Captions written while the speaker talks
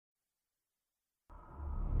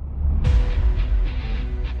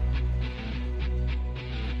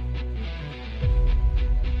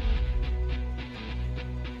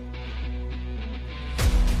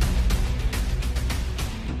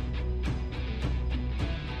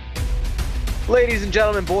Ladies and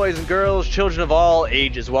gentlemen, boys and girls, children of all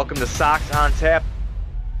ages, welcome to Sox on Tap.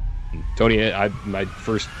 Tony, my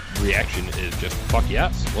first reaction is just fuck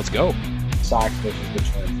yes, let's go. Sox versus the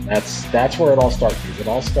Twins. That's where it all starts. Because it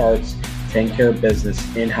all starts taking care of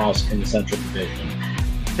business in-house in the Central Division.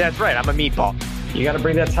 That's right, I'm a meatball. You got to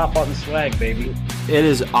bring that top button swag, baby. It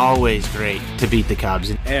is always great to beat the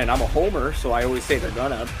Cubs. And I'm a homer, so I always say they're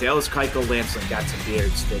gonna. Dallas Keuchel Lancelin got some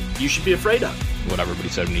beards that you should be afraid of. What everybody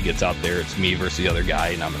said when he gets out there, it's me versus the other guy,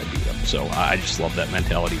 and I'm going to beat him. So I just love that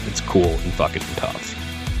mentality. It's cool and fucking tough.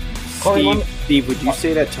 Steve, would you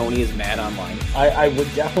say that Tony is mad online? I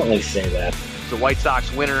would definitely say that. The White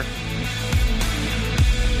Sox winner.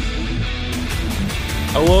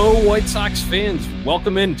 Hello, White Sox fans.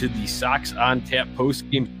 Welcome into the Sox on Tap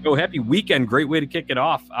post-game show. Happy weekend. Great way to kick it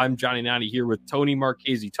off. I'm Johnny Nani here with Tony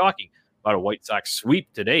Marchese talking about a White Sox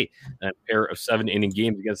sweep today. A pair of 7-inning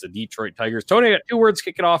games against the Detroit Tigers. Tony, I got two words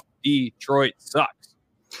kicking off. Detroit sucks.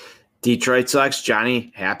 Detroit sucks.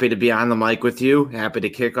 Johnny, happy to be on the mic with you. Happy to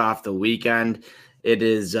kick off the weekend. It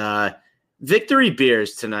is victory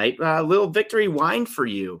beers tonight. A little victory wine for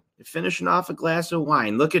you. Finishing off a glass of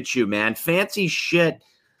wine. Look at you, man. Fancy shit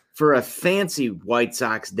for a fancy White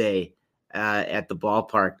Sox day at the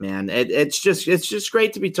ballpark, man. It's just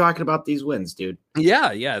great to be talking about these wins, dude.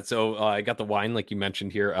 Yeah. So I got the wine, like you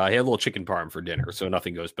mentioned here. I had a little chicken parm for dinner, so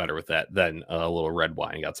nothing goes better with that than a little red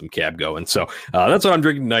wine. Got some cab going. So that's what I'm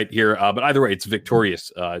drinking tonight here. But either way, it's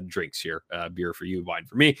victorious drinks here. Beer for you, wine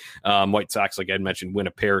for me. White Sox, like I mentioned, win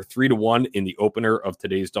a pair 3-1 in the opener of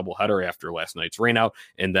today's doubleheader after last night's rainout,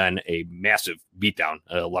 and then a massive beatdown,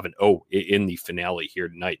 11-0 in the finale here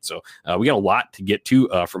tonight. So we got a lot to get to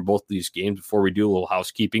from both these games. Before we do a little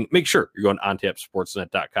housekeeping, make sure you're going to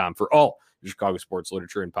ontapsportsnet.com for all Chicago sports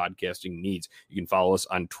literature and podcasting needs. You can follow us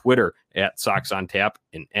on Twitter at Sox on Tap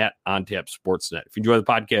and at On Tap Sportsnet. If you enjoy the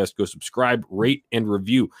podcast, go subscribe, rate, and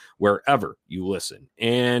review wherever you listen.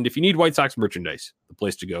 And if you need White Sox merchandise, the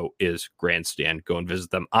place to go is Grandstand. Go and visit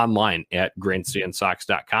them online at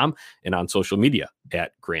grandstandsox.com and on social media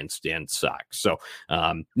at Grandstand Sox. So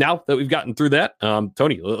now that we've gotten through that,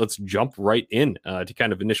 Tony, let's jump right in to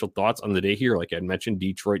kind of initial thoughts on the day here. Like I mentioned,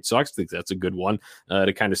 Detroit sucks. I think that's a good one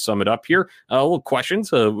to kind of sum it up here. A little questions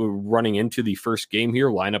running into the first game here,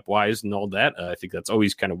 lineup wise and all that. I think that's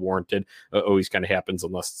always kind of warranted. Always kind of happens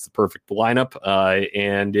unless it's the perfect lineup.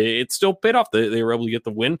 And it still paid off. They were able to get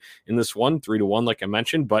the win in this one, 3-1, like I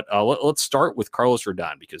mentioned. But let's start with Carlos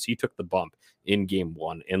Rodon, because he took the bump in game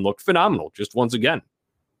one and looked phenomenal just once again.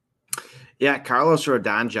 Yeah, Carlos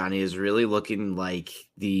Rodon, Johnny, is really looking like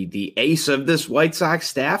the ace of this White Sox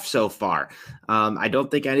staff so far. I don't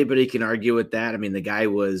think anybody can argue with that. I mean, the guy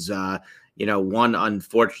was, one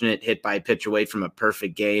unfortunate hit by pitch away from a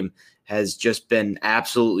perfect game, has just been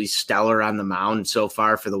absolutely stellar on the mound so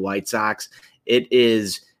far for the White Sox. It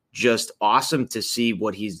is just awesome to see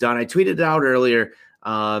what he's done. I tweeted out earlier,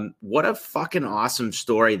 what a fucking awesome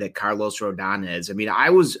story that Carlos Rodon is. I mean, I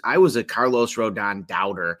was a Carlos Rodon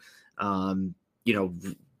doubter,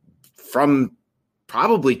 from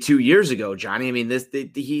probably 2 years ago, Johnny. I mean,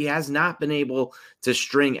 he has not been able to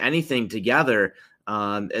string anything together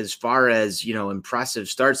as far as, impressive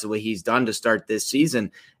starts the way he's done to start this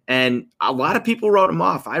season. And a lot of people wrote him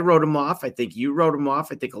off. I wrote him off. I think you wrote him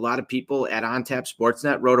off. I think a lot of people at OnTap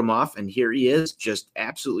Sportsnet wrote him off. And here he is, just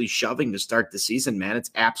absolutely shoving to start the season, man.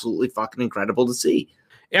 It's absolutely fucking incredible to see.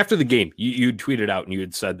 After the game, you tweeted out and you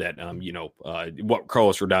had said that, what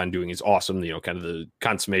Carlos Rodon doing is awesome, kind of the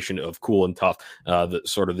consummation of cool and tough, the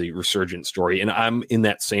sort of the resurgent story. And I'm in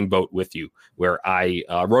that same boat with you, where I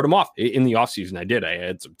wrote him off in the offseason. I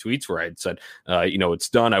had some tweets where I had said, it's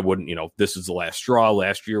done. I wouldn't, this is the last straw.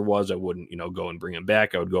 Last year I wouldn't, go and bring him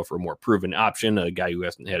back. I would go for a more proven option, a guy who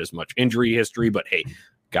hasn't had as much injury history, but hey,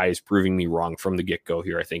 guy is proving me wrong from the get-go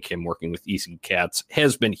here. I think him working with Eason Katz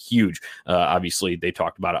has been huge. Obviously, they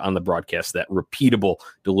talked about it on the broadcast, that repeatable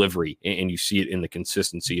delivery, and you see it in the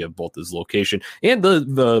consistency of both his location and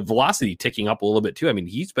the velocity ticking up a little bit too. I mean,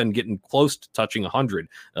 he's been getting close to touching 100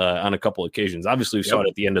 on a couple of occasions. Obviously, we saw it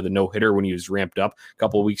at the end of the no-hitter when he was ramped up a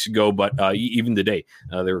couple of weeks ago, but even today,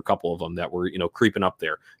 there were a couple of them that were, creeping up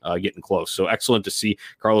there, getting close. So excellent to see.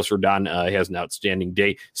 Carlos Rodon has an outstanding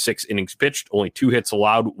day. 6 innings pitched, only 2 hits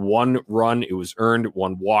allowed, 1 run, it was earned,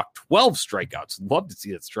 1 walk, 12 strikeouts. Love to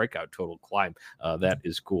see that strikeout total climb. That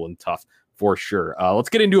is cool and tough for sure. Let's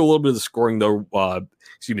get into a little bit of the scoring, though.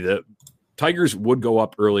 The Tigers would go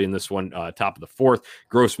up early in this one, top of the 4th.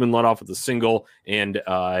 Grossman led off with a single, and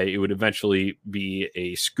it would eventually be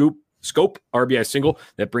a scoop Scope RBI single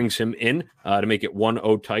that brings him in to make it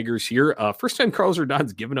 1-0 Tigers here. First time Carlos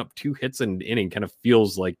Rodon's given up 2 hits in an inning. Kind of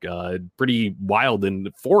feels like pretty wild and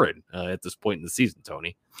foreign at this point in the season,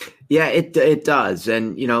 Tony. Yeah, it does.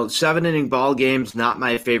 And, 7-inning ball games, not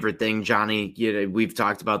my favorite thing, Johnny. We've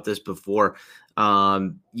talked about this before.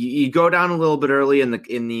 You go down a little bit early in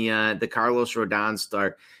the Carlos Rodon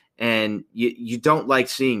start, and you don't like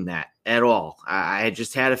seeing that at all. I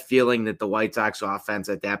just had a feeling that the White Sox offense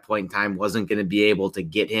at that point in time wasn't going to be able to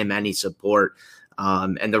get him any support.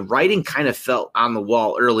 And the writing kind of felt on the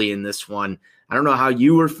wall early in this one. I don't know how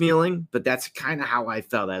you were feeling, but that's kind of how I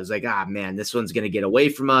felt. I was like, man, this one's going to get away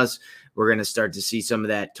from us. We're going to start to see some of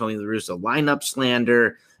that Tony La Russa lineup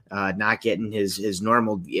slander, not getting his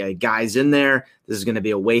normal guys in there. This is going to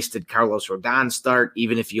be a wasted Carlos Rodon start,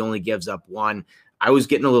 even if he only gives up 1. I was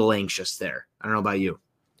getting a little anxious there. I don't know about you.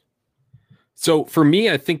 So for me,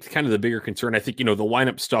 I think kind of the bigger concern, I think, the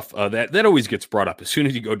lineup stuff that always gets brought up as soon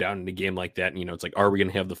as you go down in a game like that. And, it's like, are we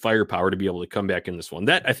going to have the firepower to be able to come back in this one?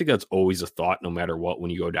 I think that's always a thought, no matter what.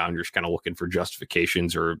 When you go down, you're just kind of looking for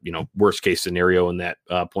justifications or, worst case scenario in that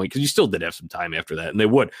point, because you still did have some time after that and they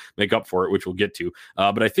would make up for it, which we'll get to.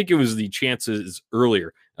 But I think it was the chances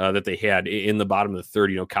earlier that they had in the bottom of the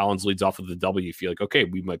third. Collins leads off with the W. You feel like, okay,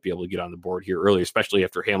 we might be able to get on the board here early, especially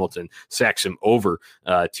after Hamilton sacks him over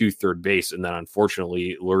to third base. And then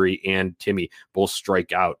unfortunately, Lurie and Timmy both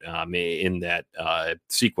strike out in that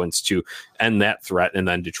sequence to end that threat. And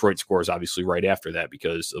then Detroit scores obviously right after that,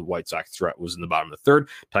 because the White Sox threat was in the bottom of the third,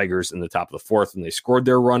 Tigers in the top of the fourth, and they scored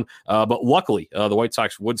their run. But luckily, the White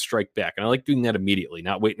Sox would strike back. And I like doing that immediately,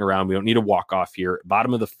 not waiting around. We don't need a walk-off here.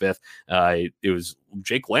 Bottom of the fifth, it was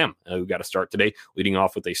Jake Lamb who got a start today, leading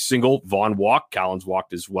off with a single. Vaughn walked, Collins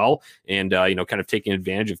walked as well, and kind of taking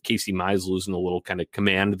advantage of Casey Mize losing a little kind of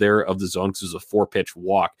command there of the zone, because it was a 4-pitch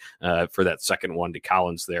walk for that second one to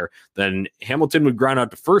Collins there. Then Hamilton would ground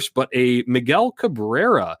out to first, but a Miguel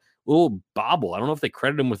Cabrera little bobble. I don't know if they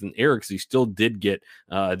credit him with an error, because he still did get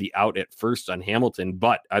the out at first on Hamilton,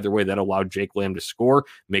 but either way, that allowed Jake Lamb to score,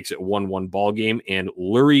 makes it 1-1 ball game, and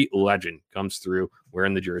Lurie Legend comes through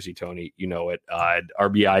wearing the jersey, Tony, two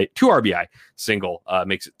RBI single,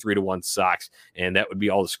 makes it 3-1 Sox, and that would be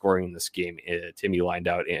all the scoring in this game. Timmy lined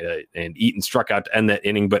out and Eaton struck out to end that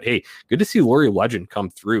inning, but hey, good to see Lurie Legend come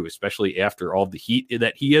through, especially after all the heat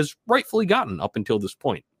that he has rightfully gotten up until this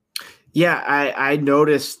point. Yeah, I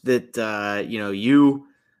noticed that, you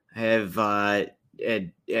have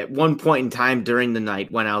at one point in time during the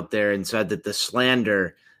night went out there and said that the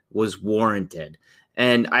slander was warranted.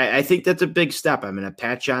 And I think that's a big step. I'm going to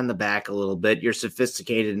pat you on the back a little bit. You're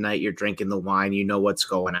sophisticated tonight. You're drinking the wine. You know what's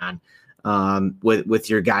going on with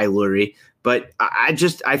your guy Lurie. But I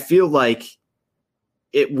feel like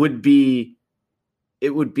it would be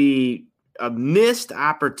a missed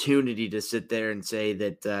opportunity to sit there and say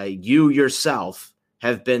that you yourself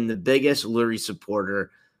have been the biggest Lurie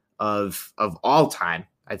supporter of all time.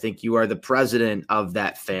 I think you are the president of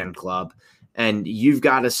that fan club, and you've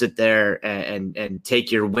got to sit there and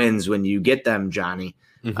take your wins when you get them, Johnny.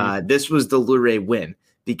 Mm-hmm. This was the Lurie win,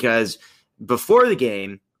 because before the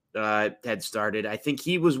game had started, I think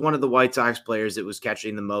he was one of the White Sox players that was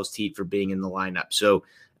catching the most heat for being in the lineup. So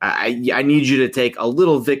I need you to take a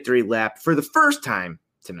little victory lap for the first time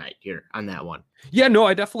tonight here on that one. Yeah, no,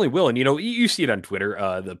 I definitely will. And, you see it on Twitter,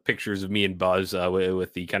 the pictures of me and Buzz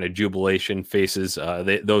with the kind of jubilation faces,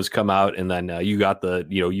 those come out. And then you got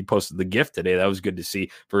you posted the gift today. That was good to see.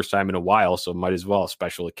 First time in a while. So might as well a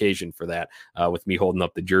special occasion for that with me holding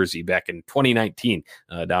up the jersey back in 2019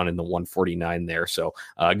 down in the 149 there. So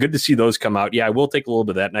good to see those come out. Yeah, I will take a little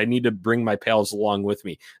bit of that. And I need to bring my pals along with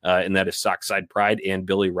me. And that is Sockside Pride and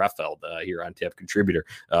Billy Reffeld here on Tap Contributor.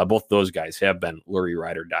 Both those guys have been Lurie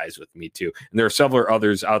Ride or Dies with me too. And there are several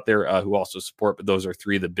others out there who also support, but those are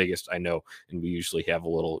 3 of the biggest I know. And we usually have a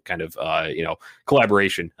little kind of,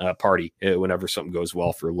 collaboration party whenever something goes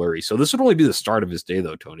well for Lurie. So this would only be the start of his day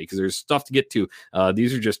though, Tony, because there's stuff to get to.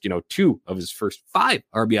 These are just, 2 of his first 5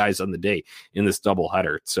 RBIs on the day in this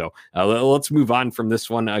doubleheader. So let's move on from this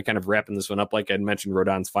one, kind of wrapping this one up. Like I mentioned,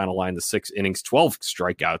 Rodon's final line, the 6 innings, 12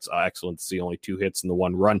 strikeouts. Excellent to see, only 2 hits in the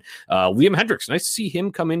 1 run. Liam Hendriks, nice to see him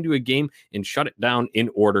come into a game and shut it down in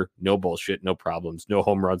order. No bullshit, no problems, no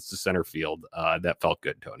home runs to center field. That felt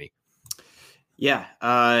good, Tony. Yeah,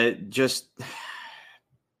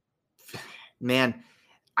 man,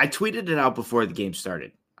 I tweeted it out before the game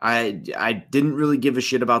started. I didn't really give a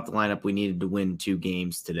shit about the lineup. We needed to win 2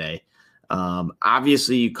 games today.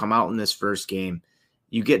 Obviously, you come out in this first game,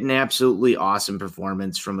 you get an absolutely awesome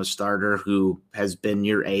performance from a starter who has been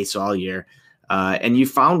your ace all year. And you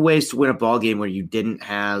found ways to win a ball game where you didn't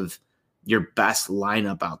have your best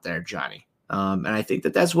lineup out there, Johnny. And I think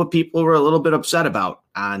that that's what people were a little bit upset about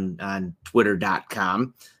on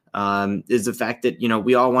Twitter.com. Is the fact that,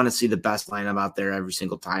 we all want to see the best lineup out there every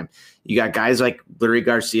single time. You got guys like Leury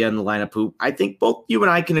Garcia in the lineup who I think both you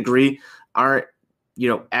and I can agree are,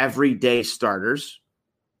 everyday starters,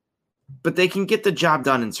 but they can get the job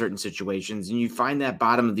done in certain situations. And you find that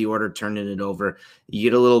bottom of the order turning it over. You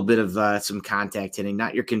get a little bit of some contact hitting,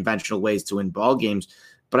 not your conventional ways to win ball games.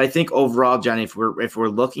 But I think overall, Johnny, if we're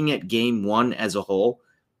looking at game one as a whole,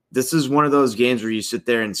 this is one of those games where you sit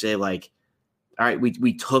there and say, like, all right,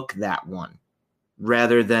 we took that one,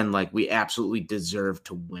 rather than like we absolutely deserve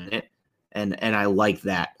to win it. And I like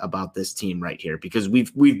that about this team right here, because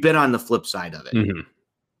we've been on the flip side of it. Mm-hmm.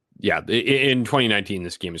 Yeah, in 2019,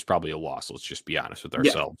 this game is probably a loss. Let's just be honest with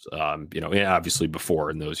ourselves. Yeah. Obviously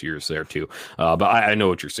before in those years there too. But I know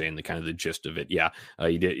what you're saying, the kind of the gist of it. Yeah,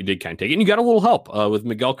 you did kind of take it. And you got a little help with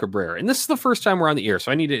Miguel Cabrera. And this is the first time we're on the air,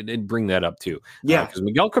 so I need to bring that up too. Yeah. Because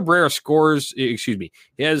Miguel Cabrera he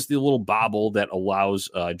has the little bobble that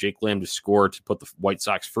allows Jake Lamb to score to put the White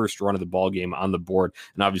Sox first run of the ball game on the board.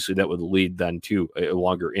 And obviously that would lead then to a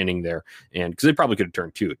longer inning there. And because they probably could have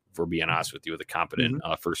turned two, if we're being honest with you, with a competent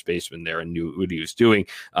first baseman there and knew what he was doing.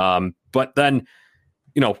 But then,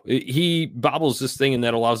 he bobbles this thing and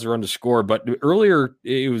that allows the run to score. But earlier,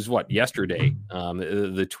 it was yesterday,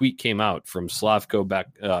 the tweet came out from Slavko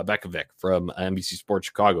Bekovic from NBC Sports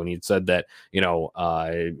Chicago. And he had said that,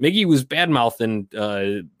 Miggy was bad-mouthing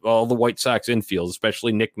all the White Sox infield,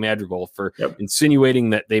 especially Nick Madrigal, for insinuating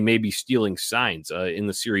that they may be stealing signs in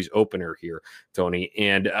the series opener here, Tony.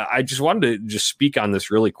 And I just wanted to just speak on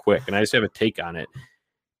this really quick, and I just have a take on it.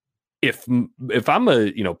 If I'm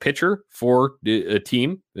a pitcher for a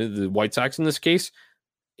team, the White Sox in this case,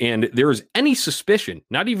 and there is any suspicion,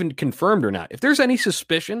 not even confirmed or not, if there's any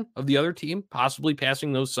suspicion of the other team possibly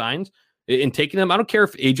passing those signs and taking them, I don't care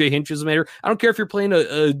if AJ Hinch is a matter. I don't care if you're playing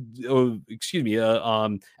a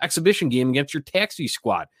exhibition game against your taxi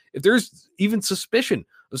squad. If there's even suspicion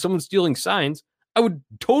of someone stealing signs, I would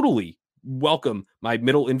totally welcome my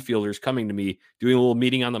middle infielders coming to me, doing a little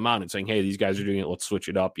meeting on the mound and saying, hey, these guys are doing it, let's switch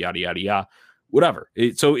it up, yada yada yada, whatever.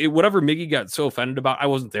 Whatever Miggy got so offended about, I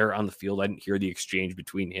wasn't there on the field. I didn't hear the exchange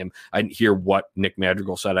between him. I didn't hear what Nick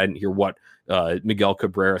Madrigal said. I didn't hear what Miguel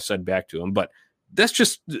Cabrera said back to him. But that's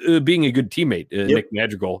just being a good teammate, Nick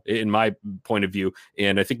Madrigal, in my point of view.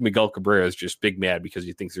 And I think Miguel Cabrera is just big mad because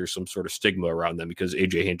he thinks there's some sort of stigma around them because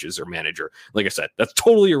AJ Hinch is their manager. Like I said, that's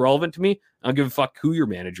totally irrelevant to me. I don't give a fuck who your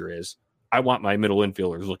manager is. I want my middle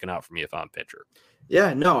infielders looking out for me if I'm pitcher.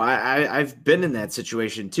 Yeah, no, I've been in that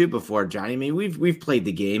situation too before, Johnny. I mean, we've played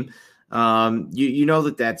the game. You know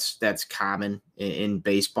that's common in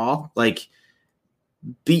baseball. Like,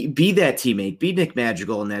 be that teammate, be Nick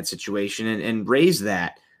Madrigal in that situation, and raise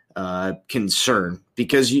that concern,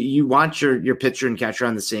 because you want your pitcher and catcher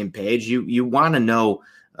on the same page. You want to know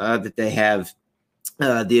that they have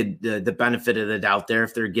the benefit of the doubt there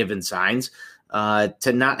if they're given signs.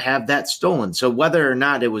 To not have that stolen. So whether or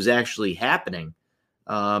not it was actually happening,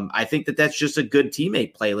 I think that's just a good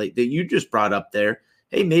teammate play like that you just brought up there.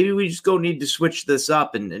 Hey, maybe we just need to switch this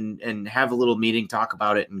up and have a little meeting, talk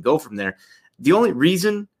about it, and go from there. The only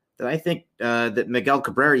reason that I think that Miguel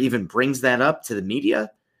Cabrera even brings that up to the media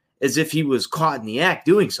is if he was caught in the act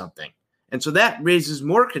doing something. And so that raises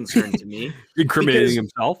more concern to me. Incriminating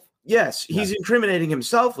himself? Yes, he's incriminating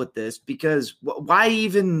himself with this, because why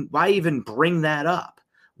even bring that up?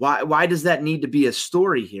 Why does that need to be a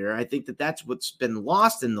story here? I think that's what's been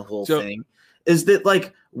lost in the whole thing, is that,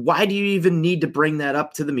 like, why do you even need to bring that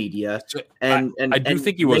up to the media? And I do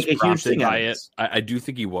think he was prompted by it. I do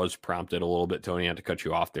think he was prompted a little bit, Tony, not to cut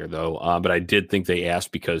you off there, though. But I did think they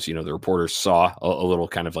asked because, the reporters saw a little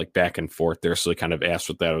kind of like back and forth there. So they kind of asked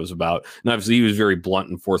what that was about. And obviously he was very blunt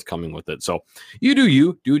and forthcoming with it. So you do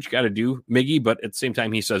what you got to do, Miggy. But at the same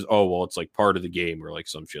time, he says, oh, well, it's like part of the game or like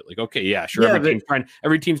some shit. Like, okay, yeah, sure. Yeah,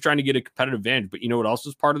 every team's trying to get a competitive advantage. But you know what else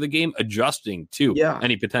is part of the game? Adjusting to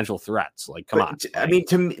any potential threats. Like, come on. I mean,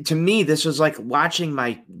 to me, this was like watching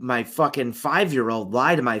my fucking 5-year-old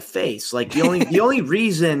lie to my face. Like, the only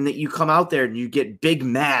reason that you come out there and you get big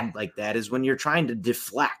mad like that is when you're trying to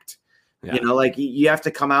deflect. Yeah. Like, you have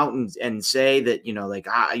to come out and say that,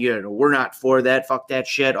 we're not for that, fuck that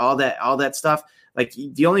shit, all that stuff. Like,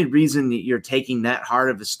 the only reason that you're taking that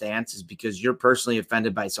hard of a stance is because you're personally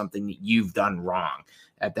offended by something that you've done wrong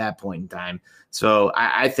at that point in time. So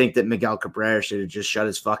I think that Miguel Cabrera should have just shut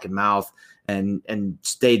his fucking mouth and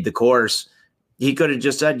stayed the course. He could have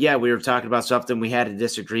just said, yeah, we were talking about something, we had a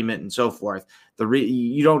disagreement and so forth.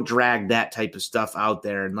 You don't drag that type of stuff out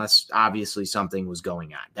there unless obviously something was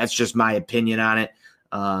going on. That's just my opinion on it.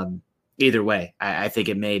 either way, I think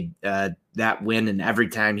it made that win and every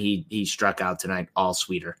time he struck out tonight all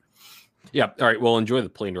sweeter. Yeah. All right. Well, enjoy the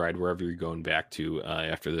plane ride wherever you're going back to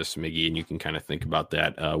after this, Miggy, and you can kind of think about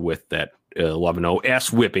that with that 11-0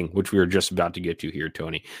 ass whipping, which we were just about to get to here,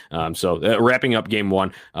 Tony. So wrapping up game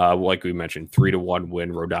one, like we mentioned, 3-1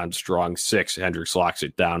 win. Rodon strong 6. Hendricks locks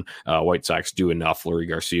it down. White Sox do enough. Leury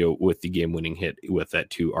Garcia with the game-winning hit with that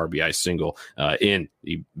 2 RBI single in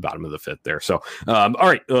the bottom of the 5th there. So, all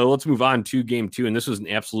right, let's move on to game 2. And this was an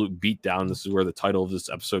absolute beatdown. This is where the title of this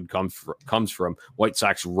episode comes from. White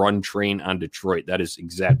Sox run train on Detroit. That is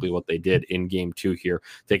exactly what they did in game 2 here,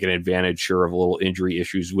 taking advantage, sure, of a little injury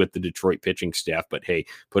issues with the Detroit pitching staff, but hey,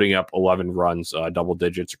 putting up 11 runs, double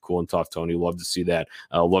digits are cool and tough, Tony. Love to see that.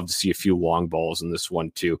 Love to see a few long balls in this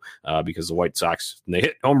one too, because the White Sox, when they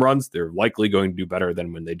hit home runs, they're likely going to do better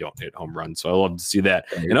than when they don't hit home runs. So I love to see that.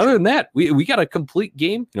 And other than that, we got a complete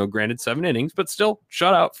game, granted 7 innings, but still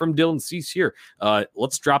shutout from Dylan Cease here.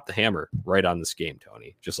 Let's drop the hammer right on this game,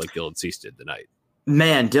 Tony, just like Dylan Cease did tonight.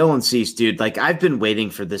 Man, Dylan Cease, dude, like I've been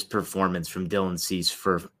waiting for this performance from Dylan Cease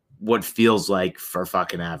for what feels like for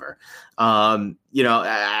fucking ever.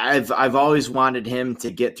 I've always wanted him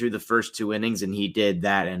to get through the first 2 innings, and he did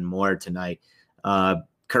that and more tonight.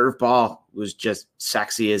 Curveball was just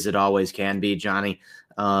sexy as it always can be, Johnny.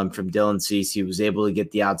 From Dylan Cease, he was able to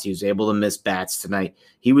get the outs. He was able to miss bats tonight.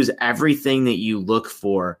 He was everything that you look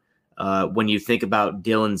for when you think about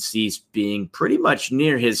Dylan Cease being pretty much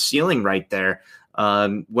near his ceiling right there.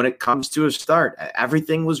 When it comes to a start,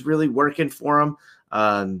 everything was really working for him.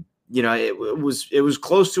 It was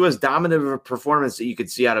close to as dominant of a performance that you could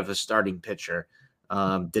see out of a starting pitcher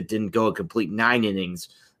that didn't go a complete 9 innings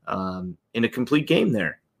in a complete game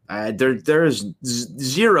there. There is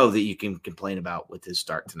zero that you can complain about with his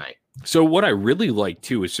start tonight. So what I really like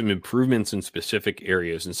too is some improvements in specific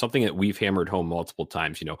areas, and something that we've hammered home multiple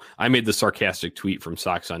times. I made the sarcastic tweet from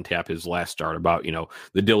Sox on Tap his last start about,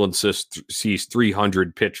 the Dylan Cease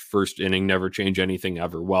 300 pitch first inning, never change anything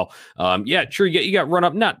ever. Well, yeah, sure. You got run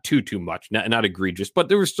up, not too much, not egregious, but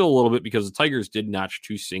there was still a little bit because the Tigers did notch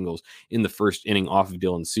 2 singles in the first inning off of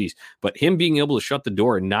Dylan Cease, but him being able to shut the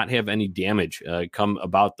door and not have any damage come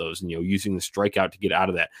about those, and, using the strikeout to get out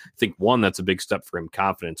of that. I think one, that's a big step for him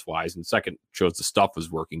confidence wise. And second, shows the stuff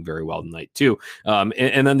was working very well tonight too.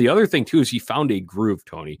 And then the other thing too is he found a groove,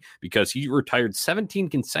 Tony, because he retired 17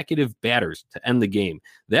 consecutive batters to end the game.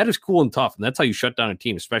 That is cool and tough, and that's how you shut down a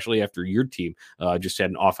team, especially after your team just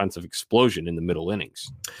had an offensive explosion in the middle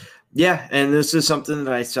innings. Yeah, and this is something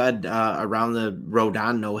that I said around the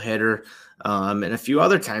Rodon no-hitter and a few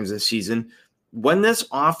other times this season. When this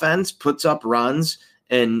offense puts up runs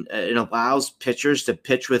and it allows pitchers to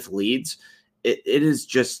pitch with leads, it is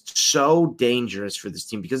just so dangerous for this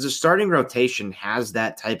team because the starting rotation has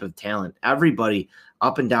that type of talent. Everybody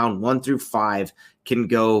up and down 1 through 5 can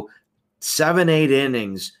go 7-8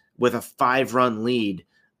 innings with a 5-run lead.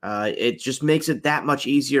 It just makes it that much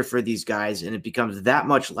easier for these guys, and it becomes that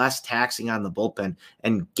much less taxing on the bullpen.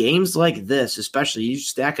 And games like this, especially, you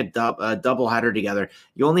stack a doubleheader together.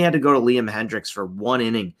 You only had to go to Liam Hendricks for 1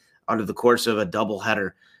 inning out of the course of a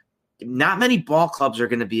doubleheader. Not many ball clubs are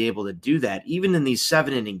going to be able to do that, even in these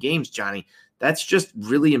 7-inning games, Johnny. That's just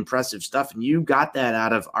really impressive stuff. And you got that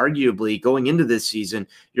out of, arguably, going into this season,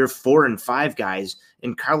 your 4 and 5 guys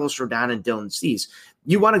in Carlos Rodon and Dylan Cease.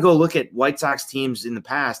 You want to go look at White Sox teams in the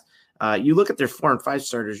past. You look at their 4 and 5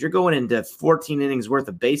 starters. You're going into 14 innings worth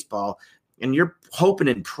of baseball, and you're hoping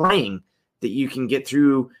and praying that you can get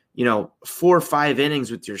through, 4 or 5 innings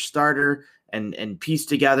with your starter and piece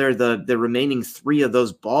together the remaining 3 of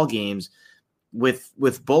those ball games with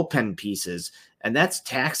bullpen pieces. And that's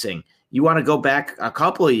taxing. You want to go back a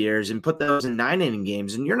couple of years and put those in 9-inning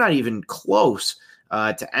games, and you're not even close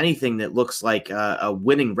to anything that looks like a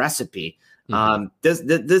winning recipe.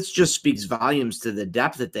 Mm-hmm. This just speaks volumes to the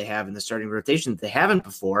depth that they have in the starting rotation that they haven't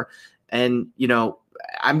before. And,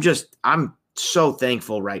 I'm so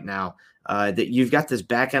thankful right now that you've got this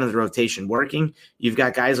back end of the rotation working. You've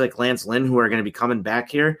got guys like Lance Lynn who are going to be coming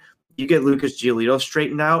back here. You get Lucas Giolito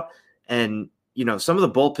straightened out, and some of the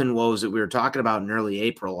bullpen woes that we were talking about in early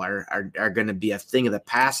April are going to be a thing of the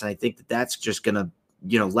past, and I think that that's just going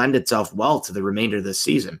to lend itself well to the remainder of this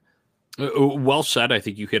season. Well said. I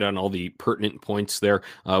think you hit on all the pertinent points there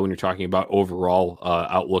when you're talking about overall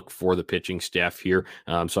outlook for the pitching staff here.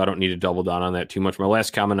 So I don't need to double down on that too much. My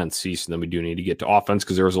last comment on Cease, and then we do need to get to offense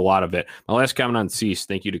because there was a lot of it. My last comment on Cease,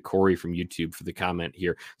 thank you to Corey from YouTube for the comment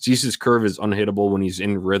here. Cease's curve is unhittable when he's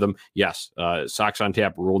in rhythm. Yes, Sox on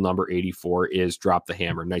Tap rule number 84 is drop the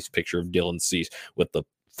hammer. Nice picture of Dylan Cease with the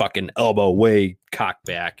fucking elbow way cocked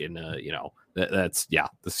back and That's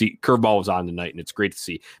the curveball was on tonight, and it's great to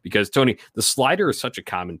see because Tony, the slider is such a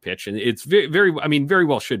common pitch, and it's very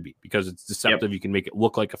well should be because it's deceptive. Yep. You can make it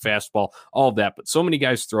look like a fastball, all of that, but so many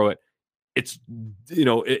guys throw it. It's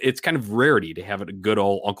it's kind of rarity to have a good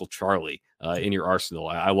old Uncle Charlie in your arsenal.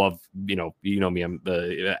 I love me. I'm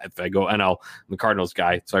if I go NL, I'm the Cardinals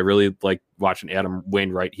guy, so I really like watching Adam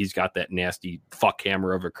Wainwright. He's got that nasty fuck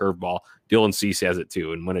hammer of a curveball. Dylan Cease has it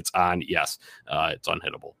too, and when it's on, yes, it's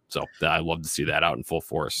unhittable. So I love to see that out in full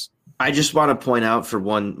force. I just want to point out for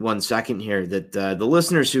one second here that the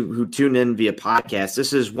listeners who tune in via podcast,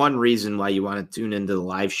 this is one reason why you want to tune into the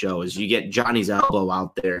live show is you get Johnny's elbow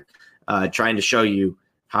out there. Trying to show you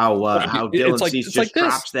how Dylan Cease just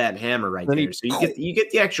drops that hammer right there. So you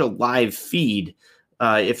get the actual live feed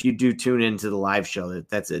if you do tune into the live show.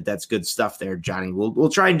 That's good stuff there, Johnny. We'll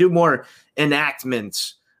try and do more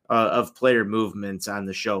enactments of player movements on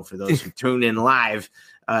the show for those who tune in live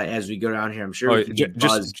as we go down here. I'm sure we can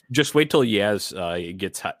just wait till Yaz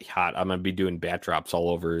gets hot. I'm going to be doing bat drops all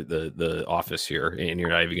over the office here, and you're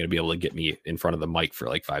not even going to be able to get me in front of the mic for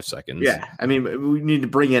like 5 seconds. Yeah, I mean, we need to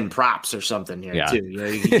bring in props or something here too.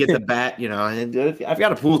 You can get the bat, and I've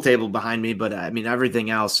got a pool table behind me, but I mean everything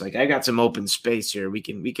else. Like I got some open space here. We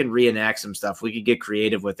can reenact some stuff. We could get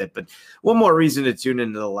creative with it. But one more reason to tune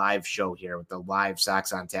into the live show here with the live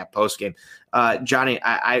Sox on Tap post game. Johnny,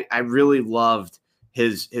 I really loved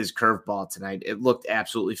his curveball tonight. It looked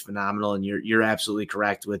absolutely phenomenal, and you're absolutely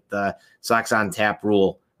correct with the Sox on Tap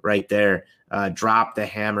rule right there. Drop the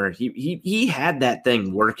hammer. He had that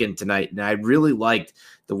thing working tonight, and I really liked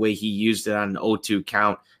the way he used it on an 0-2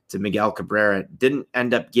 count to Miguel Cabrera. Didn't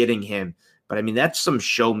end up getting him, but I mean that's some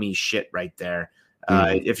show me shit right there.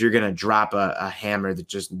 If you're going to drop a hammer that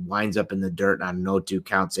just winds up in the dirt on an 0-2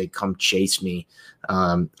 count, say, come chase me.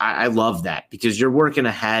 I love that because you're working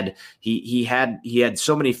ahead. He had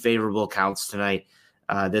so many favorable counts tonight.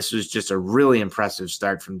 This was just a really impressive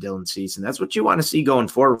start from Dylan Cease, and that's what you want to see going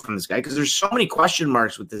forward from this guy because there's so many question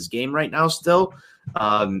marks with this game right now still.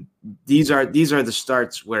 These are the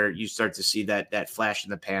starts where you start to see that flash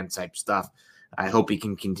in the pan type stuff. I hope he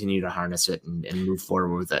can continue to harness it and move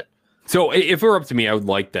forward with it. So if it were up to me, I would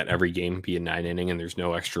like that every game be a 9-inning and there's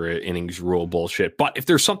no extra innings rule bullshit. But if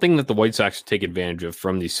there's something that the White Sox take advantage of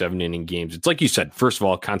from these 7-inning games, it's like you said, first of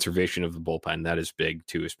all, conservation of the bullpen. That is big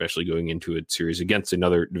too, especially going into a series against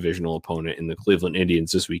another divisional opponent in the Cleveland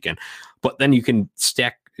Indians this weekend. But then you can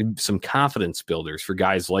stack some confidence builders for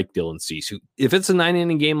guys like Dylan Cease, who, if it's a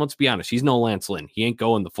 9-inning game, let's be honest, he's no Lance Lynn. He ain't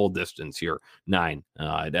going the full distance here. 9.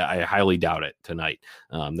 I highly doubt it tonight.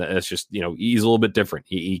 That's just, he's a little bit different.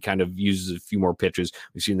 He kind of uses a few more pitches.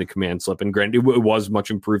 We've seen the command slip, and granted, it was much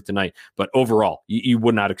improved tonight, but overall, you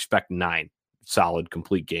would not expect 9 solid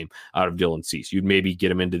complete game out of Dylan Cease. You'd maybe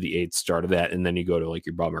get him into the 8th start of that, and then you go to like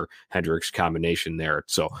your Bummer Hendricks combination there.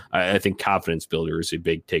 So I think confidence builder is a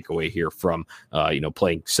big takeaway here from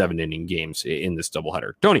playing 7-inning games in this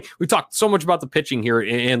doubleheader. Tony, we talked so much about the pitching here,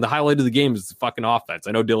 and the highlight of the game is the fucking offense.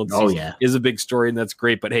 I know Dylan Cease is a big story, and that's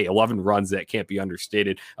great, but hey, 11 runs, that can't be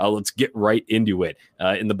understated. Let's get right into it.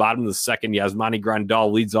 In the bottom of the second, Yasmani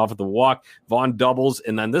Grandal leads off at the walk. Vaughn doubles,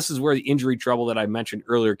 and then this is where the injury trouble that I mentioned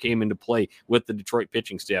earlier came into play with the Detroit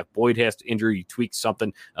pitching staff. Boyd has to injure, he tweaks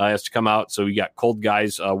something, has to come out. So you got cold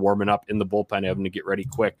guys warming up in the bullpen, having to get ready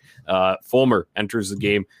quick. Fulmer enters the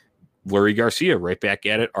game. Lurie Garcia right back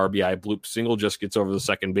at it. RBI bloop single, just gets over the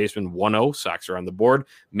second baseman. 1-0. Sox are on the board.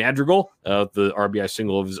 Madrigal, the RBI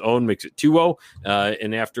single of his own, makes it 2-0.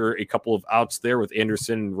 And after a couple of outs there with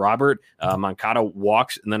Anderson and Robert, Moncada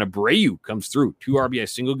walks, and then Abreu comes through. 2 RBI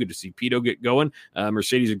single. Good to see Pito get going.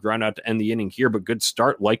 Mercedes a ground out to end the inning here, but good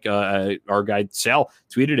start. Like our guy Sal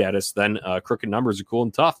tweeted at us, then crooked numbers are cool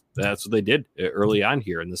and tough. That's what they did early on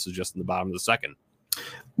here, and this is just in the bottom of the second.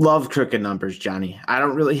 Love crooked numbers, Johnny. I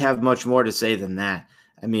don't really have much more to say than that.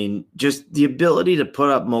 I mean, just the ability to put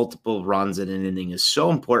up multiple runs in an inning is so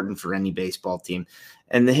important for any baseball team.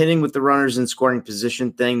 And the hitting with the runners in scoring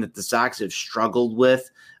position thing that the Sox have struggled with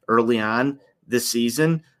early on this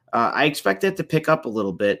season, I expect that to pick up a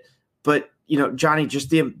little bit. But, Johnny, just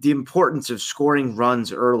the importance of scoring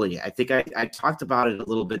runs early. I think I talked about it a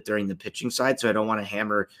little bit during the pitching side, so I don't want to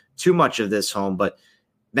hammer too much of this home. But,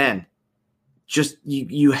 man, just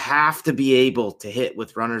you have to be able to hit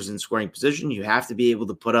with runners in scoring position. You have to be able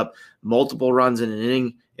to put up multiple runs in an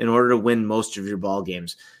inning in order to win most of your ball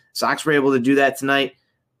games. Sox were able to do that tonight.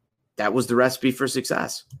 That was the recipe for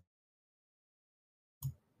success.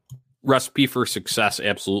 Recipe for success,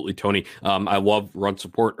 absolutely, Tony. I love run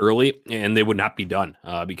support early, and they would not be done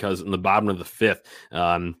because in the bottom of the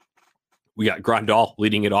 5th, we got Grandal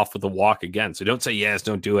leading it off with a walk again. So don't say yes,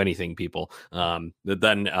 don't do anything, people. But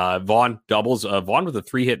then Vaughn doubles. Vaughn with a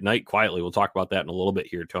 3-hit night quietly. We'll talk about that in a little bit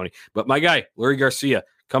here, Tony. But my guy, Leury Garcia,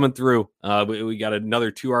 coming through. We got another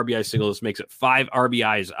 2 RBI single. This makes it 5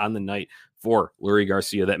 RBIs on the night for Leury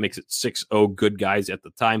Garcia. That makes it 6-0 good guys at the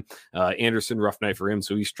time. Anderson, rough night for him,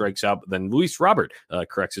 so he strikes out. But then Luis Robert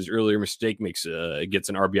corrects his earlier mistake, gets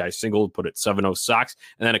an RBI single, put it 7-0 Sox,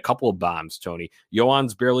 and then a couple of bombs, Tony.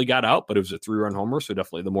 Yohan's barely got out, but it was a 3-run homer, so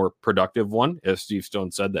definitely the more productive one. As Steve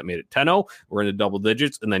Stone said, that made it 10-0. We're in the double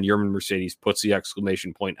digits, and then Yermin Mercedes puts the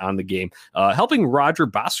exclamation point on the game, helping Roger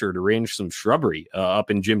Bossert arrange some shrubbery up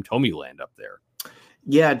in Jim Thome land up there.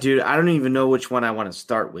 Yeah, dude, I don't even know which one I want to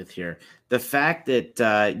start with here. The fact that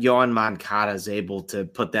Yohan Moncada is able to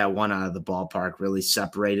put that one out of the ballpark really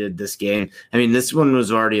separated this game. I mean, this one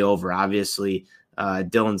was already over. Obviously,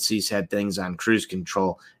 Dylan Cease had things on cruise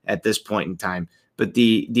control at this point in time. But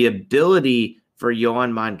the ability for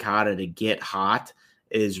Yohan Moncada to get hot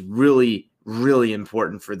is really, really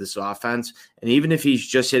important for this offense. And even if he's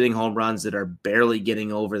just hitting home runs that are barely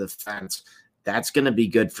getting over the fence, that's going to be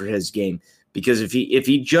good for his game. Because if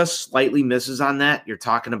he just slightly misses on that, you're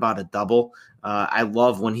talking about a double. I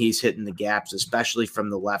love when he's hitting the gaps, especially from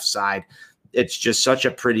the left side. It's just such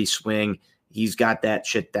a pretty swing. He's got that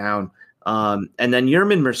shit down. And then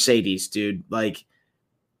Yermin Mercedes, dude, like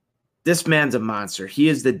this man's a monster. He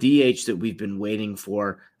is the DH that we've been waiting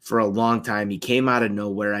for a long time. He came out of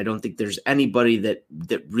nowhere. I don't think there's anybody that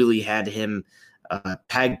really had him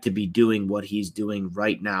pegged to be doing what he's doing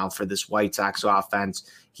right now for this White Sox offense.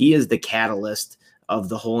 He is the catalyst of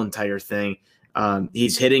the whole entire thing.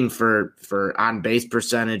 He's hitting for on base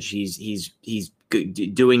percentage. He's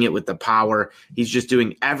doing it with the power. He's just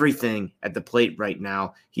doing everything at the plate right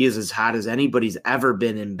now. He is as hot as anybody's ever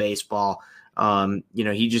been in baseball.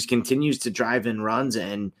 He just continues to drive in runs,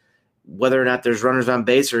 and whether or not there's runners on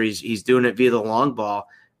base or he's doing it via the long ball,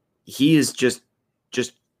 he is just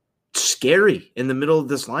scary in the middle of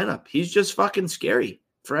this lineup. He's just fucking scary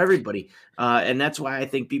for everybody. And that's why I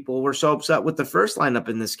think people were so upset with the first lineup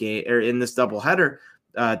in this game or in this doubleheader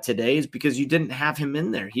today, is because you didn't have him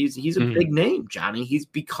in there. He's a big name, Johnny. He's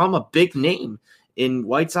become a big name in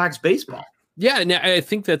White Sox baseball. Yeah, and I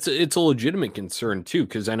think it's a legitimate concern too,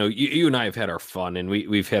 because I know you and I have had our fun, and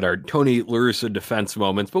we've had our Tony La Russa defense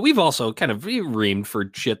moments, but we've also kind of reamed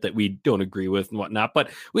for shit that we don't agree with and whatnot.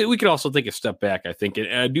 But we could also take a step back, I think,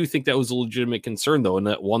 and I do think that was a legitimate concern, though, and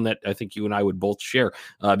that one that I think you and I would both share,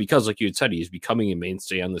 because, like you had said, he's becoming a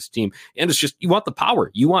mainstay on this team, and it's just you want the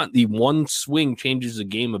power, you want the one swing changes the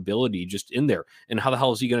game ability just in there, and how the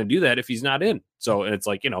hell is he going to do that if he's not in? So, and it's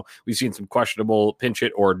like, we've seen some questionable pinch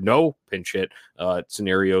hit or no pinch hit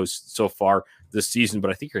scenarios so far this season, but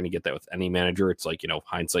I think you're going to get that with any manager. It's like,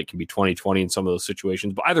 hindsight can be 20/20 in some of those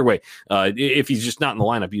situations, but either way, if he's just not in the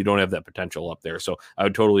lineup, you don't have that potential up there. So I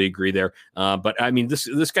would totally agree there. But I mean,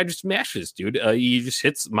 this guy just smashes, dude. He just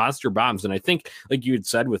hits monster bombs. And I think, like you had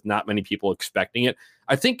said, with not many people expecting it,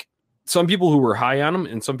 I think some people who were high on him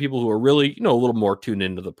and some people who are really, a little more tuned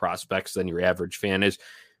into the prospects than your average fan is,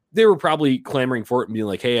 they were probably clamoring for it and being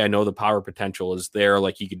like, hey, I know the power potential is there.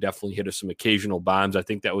 Like, he could definitely hit us some occasional bombs. I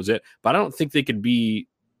think that was it. But I don't think they could be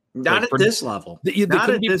not at this level. They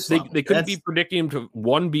couldn't be predicting him to,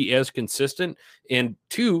 one, be as consistent, and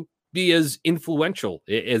two, be as influential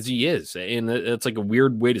as he is. And it's like a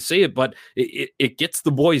weird way to say it, but it gets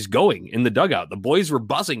the boys going in the dugout. The boys were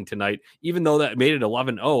buzzing tonight, even though that made it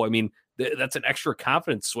 11-0. I mean, that's an extra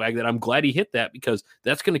confidence swag that I'm glad he hit that, because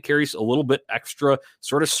that's going to carry a little bit extra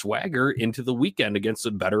sort of swagger into the weekend against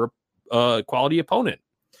a better quality opponent.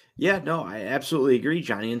 Yeah, no, I absolutely agree,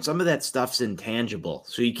 Johnny. And some of that stuff's intangible,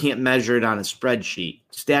 so you can't measure it on a spreadsheet.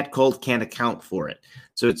 StatCold can't account for it,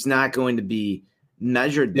 so it's not going to be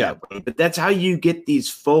measured that way. But that's how you get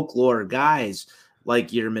these folklore guys like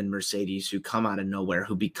Yermin Mercedes who come out of nowhere,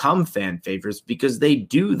 who become fan favorites because they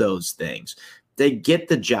do those things. They get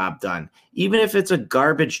the job done. Even if it's a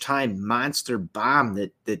garbage time monster bomb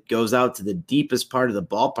that goes out to the deepest part of the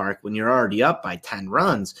ballpark when you're already up by 10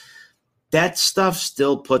 runs, that stuff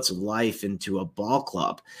still puts life into a ball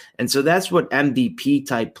club. And so that's what MVP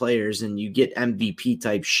type players, and you get MVP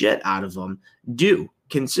type shit out of them, do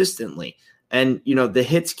consistently. And, the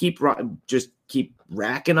hits keep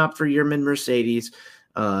racking up for Yermin Mercedes.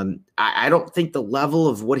 I don't think the level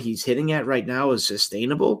of what he's hitting at right now is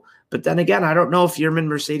sustainable. But then again, I don't know if Yermin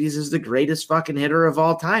Mercedes is the greatest fucking hitter of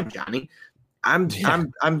all time, Johnny. I'm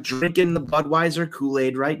drinking the Budweiser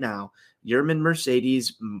Kool-Aid right now. Yermin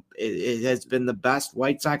Mercedes it has been the best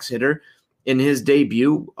White Sox hitter in his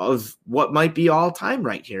debut of what might be all time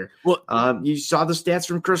right here. Well, you saw the stats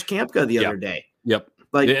from Chris Kampka the other day. Yep.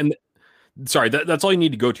 Like, and sorry, that's all you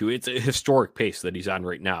need to go to. It's a historic pace that he's on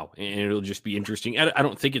right now, and it'll just be interesting. I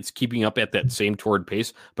don't think it's keeping up at that same torrid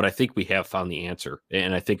pace, but I think we have found the answer.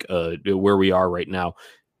 And I think where we are right now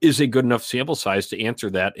is a good enough sample size to answer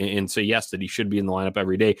that and say, yes, that he should be in the lineup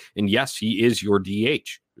every day. And yes, he is your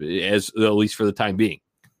DH, as at least for the time being.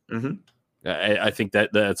 Mm-hmm. I think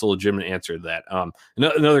that's a legitimate answer to that.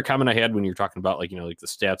 Another comment I had when you're talking about like the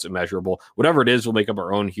stats immeasurable, whatever it is, we'll make up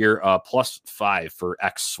our own here. +5 for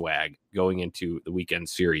X swag going into the weekend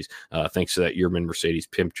series. Thanks to that Yerman Mercedes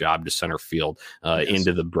pimp job to center field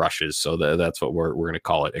into the brushes. So that's what we're going to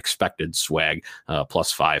call it. Expected swag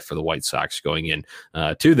 +5 for the White Sox going in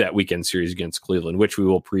to that weekend series against Cleveland, which we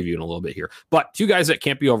will preview in a little bit here. But two guys that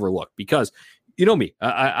can't be overlooked because you know me,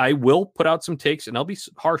 I will put out some takes and I'll be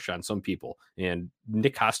harsh on some people. And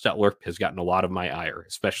Nick Hostetler has gotten a lot of my ire,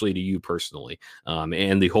 especially to you personally,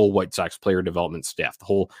 and the whole White Sox player development staff, the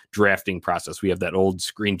whole drafting process. We have that old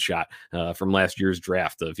screenshot from last year's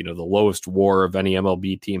draft of, the lowest WAR of any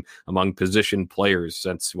MLB team among position players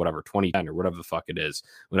since 2010 or whatever the fuck it is,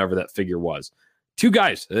 whenever that figure was. Two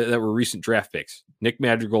guys that were recent draft picks, Nick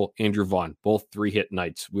Madrigal, Andrew Vaughn, both 3-hit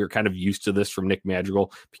nights. We were kind of used to this from Nick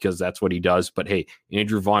Madrigal because that's what he does. But hey,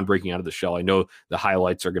 Andrew Vaughn breaking out of the shell. I know the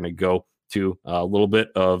highlights are going to go to a little bit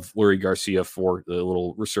of Lurie Garcia for the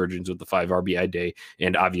little resurgence with the 5 RBI day,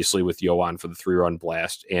 and obviously with Yoan for the 3-run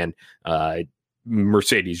blast, and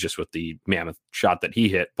Mercedes just with the mammoth shot that he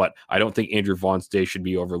hit. But I don't think Andrew Vaughn's day should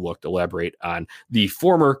be overlooked. Elaborate on the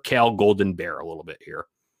former Cal Golden Bear a little bit here.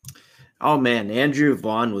 Oh, man, Andrew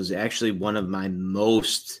Vaughn was actually one of my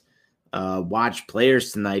most watched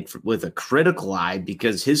players tonight with a critical eye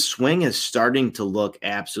because his swing is starting to look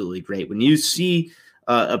absolutely great. When you see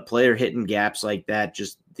a player hitting gaps like that,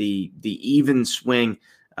 just the even swing,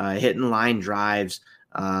 hitting line drives,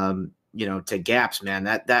 to gaps, man,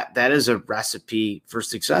 that is a recipe for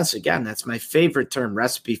success. Again, that's my favorite term,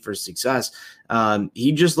 recipe for success.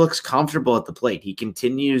 He just looks comfortable at the plate. He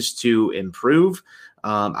continues to improve.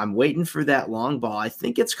 I'm waiting for that long ball. I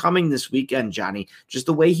think it's coming this weekend, Johnny. Just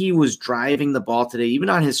the way he was driving the ball today, even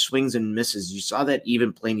on his swings and misses, you saw that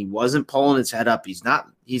even plane. He wasn't pulling his head up. He's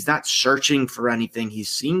not searching for anything. He's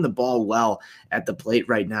seeing the ball well at the plate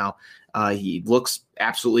right now. He looks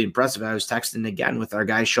absolutely impressive. I was texting again with our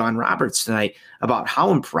guy Sean Roberts tonight about how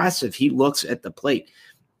impressive he looks at the plate.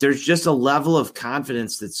 There's just a level of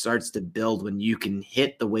confidence that starts to build when you can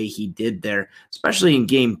hit the way he did there, especially in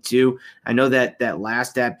game 2. I know that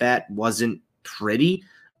last at-bat wasn't pretty,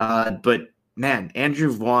 but, man,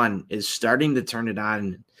 Andrew Vaughn is starting to turn it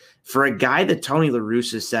on. For a guy that Tony La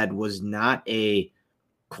Russa said was not a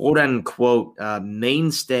quote-unquote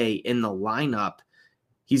mainstay in the lineup,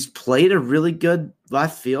 he's played a really good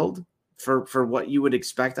left field for what you would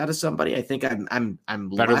expect out of somebody. I think I'm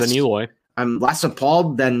better than Eloy. I'm less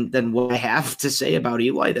appalled than what I have to say about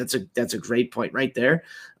Eloy. That's a great point right there.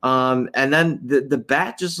 And then the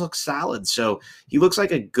bat just looks solid. So he looks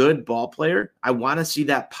like a good ball player. I want to see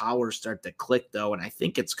that power start to click though, and I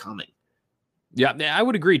think it's coming. Yeah, I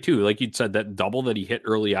would agree too. Like you'd said, that double that he hit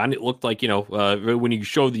early on, it looked like, when you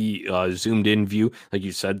show the zoomed in view, like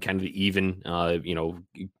you said, kind of the even,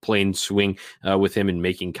 plain swing with him and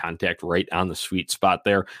making contact right on the sweet spot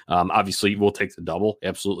there. Obviously, we'll take the double,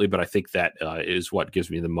 absolutely. But I think that is what gives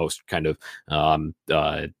me the most kind of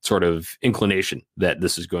sort of inclination that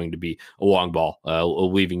this is going to be a long ball,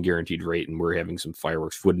 leaving guaranteed rate, and we're having some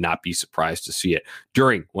fireworks. Would not be surprised to see it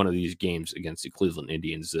during one of these games against the Cleveland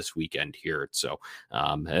Indians this weekend here. So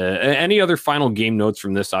any other final game notes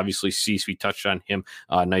from this? Obviously, Cease, we touched on him.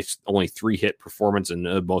 Nice, only 3-hit performance, and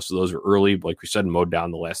most of those are early. Like we said, mowed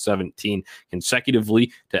down the last 17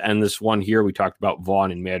 consecutively to end this one here. We talked about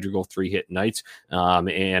Vaughn and Madrigal, 3-hit nights,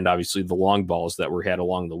 and obviously the long balls that were had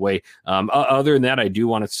along the way. Other than that, I do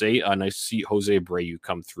want to say nice to see Jose Abreu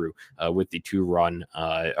come through with the 2-run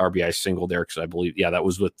RBI single there, because I believe, that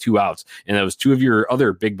was with 2 outs. And that was 2 of your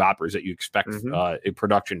other big boppers that you expect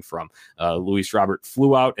production from. Luis Robert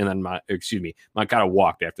flew out, and then Moncada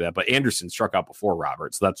walked after that, but Anderson struck out before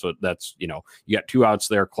Robert. So you got 2 outs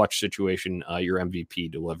there, clutch situation. Your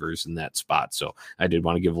MVP delivers in that spot. So I did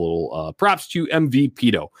want to give a little props to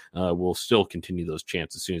MVP. We'll still continue those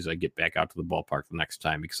chants as soon as I get back out to the ballpark the next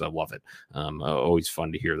time, because I love it. Always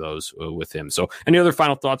fun to hear those with him. So any other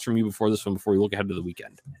final thoughts from you before this one, before we look ahead to the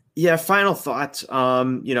weekend? Yeah, final thoughts.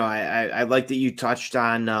 I like that you touched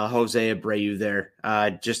on Jose Abreu there.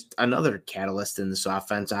 Just another catalyst in this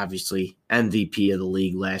offense, obviously MVP of the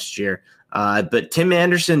league last year. But Tim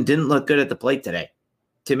Anderson didn't look good at the plate today.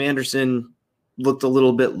 Tim Anderson looked a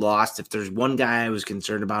little bit lost. If there's one guy I was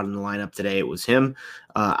concerned about in the lineup today, it was him.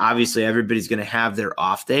 Obviously, everybody's going to have their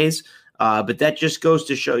off days. But that just goes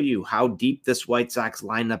to show you how deep this White Sox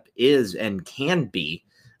lineup is and can be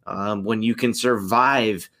when you can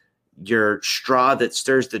survive your straw that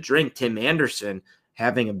stirs the drink, Tim Anderson,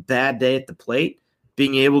 having a bad day at the plate,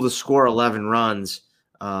 being able to score 11 runs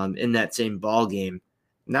in that same ball game.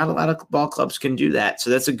 Not a lot of ball clubs can do that.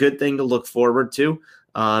 So that's a good thing to look forward to,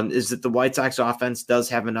 is that the White Sox offense does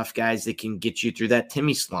have enough guys that can get you through that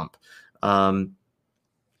Timmy slump. Other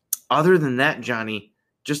than that, Johnny,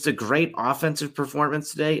 just a great offensive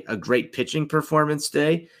performance today, a great pitching performance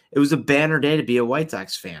today. It was a banner day to be a White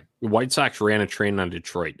Sox fan. The White Sox ran a train on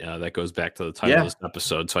Detroit. That goes back to the title of this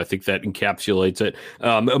episode. So I think that encapsulates it.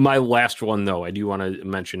 My last one, though, I do want to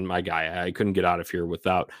mention my guy. I couldn't get out of here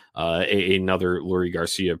without another Leury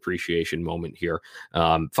Garcia appreciation moment here.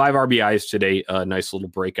 5 RBIs today. A nice little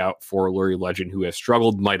breakout for Leury Legend, who has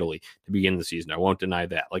struggled mightily to begin the season. I won't deny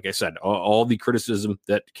that. Like I said, all the criticism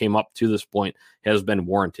that came up to this point has been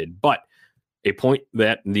warranted. But a point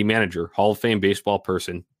that the manager, Hall of Fame baseball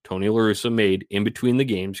person, Tony La Russa, made in between the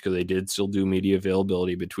games, because they did still do media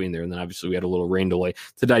availability between there. And then obviously we had a little rain delay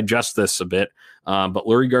to digest this a bit. But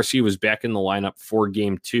Leury Garcia was back in the lineup for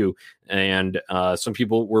game 2. And some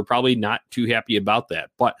people were probably not too happy about that.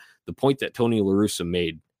 But the point that Tony La Russa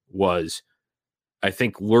made was, I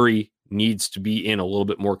think Leury needs to be in a little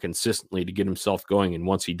bit more consistently to get himself going. And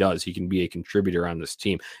once he does, he can be a contributor on this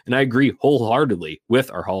team. And I agree wholeheartedly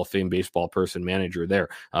with our Hall of Fame baseball person manager there.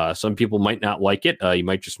 Some people might not like it. You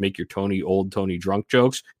might just make your old Tony drunk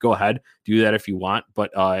jokes. Go ahead, do that if you want.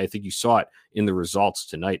 But I think you saw it in the results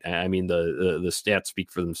tonight. I mean, the stats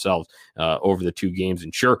speak for themselves over the 2 games.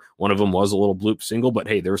 And sure, one of them was a little bloop single, but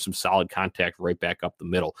hey, there was some solid contact right back up the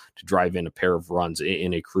middle to drive in a pair of runs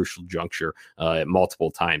in a crucial juncture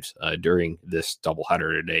multiple times during this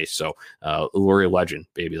doubleheader today. So Leury Legend,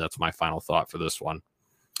 baby, that's my final thought for this one.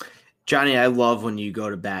 Johnny, I love when you go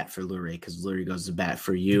to bat for Leury, because Leury goes to bat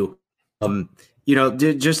for you.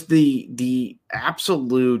 Just the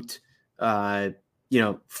absolute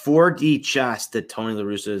 4D chess that Tony La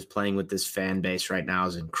Russa is playing with this fan base right now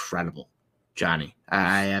is incredible, Johnny.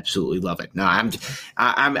 I absolutely love it. No,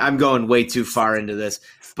 I'm going way too far into this,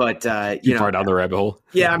 but too far down the rabbit hole.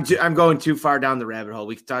 Yeah, I'm going too far down the rabbit hole.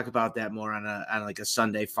 We could talk about that more on like a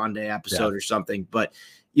Sunday Fun Day episode or something. But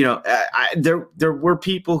there were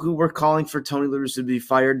people who were calling for Tony La Russa to be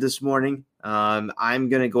fired this morning. I'm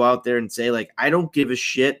gonna go out there and say, like, I don't give a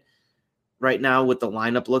shit right now what the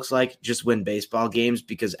lineup looks like. Just win baseball games,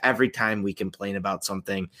 because every time we complain about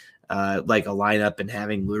something like a lineup and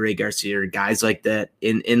having Leury Garcia or guys like that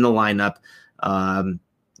in the lineup,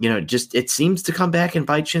 it seems to come back and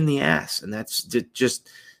bite you in the ass. And that's just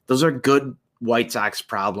those are good White Sox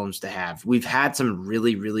problems to have. We've had some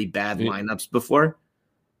really, really bad lineups before.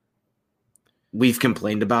 We've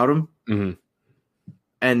complained about them. Mm-hmm.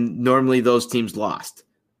 And normally those teams lost.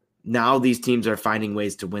 Now these teams are finding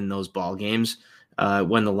ways to win those ball games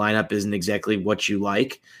when the lineup isn't exactly what you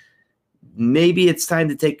like. Maybe it's time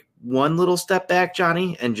to take one little step back,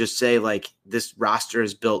 Johnny, and just say, like, this roster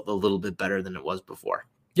is built a little bit better than it was before.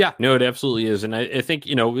 Yeah, no, it absolutely is. And I think,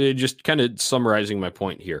 just kind of summarizing my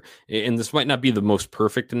point here, and this might not be the most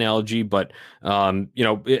perfect analogy, but, and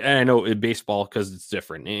I know in baseball, because it's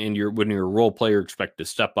different, and when you're a role player, expect to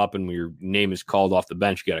step up, and when your name is called off the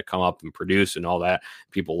bench, you got to come up and produce and all that.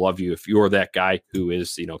 People love you if you're that guy who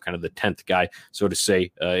is, kind of the 10th guy, so to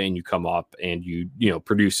say, and you come up and you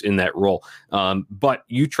produce in that role. But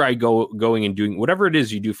you try going and doing whatever it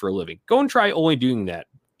is you do for a living. Go and try only doing that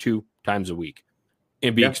 2 times a week.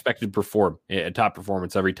 And be expected to perform a top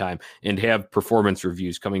performance every time, and have performance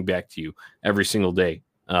reviews coming back to you every single day.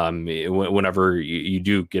 Whenever you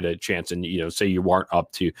do get a chance, and say you aren't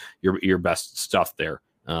up to your best stuff there,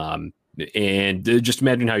 and just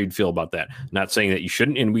imagine how you'd feel about that. Not saying that you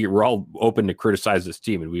shouldn't, and we're all open to criticize this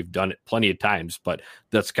team, and we've done it plenty of times. But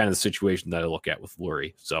that's kind of the situation that I look at with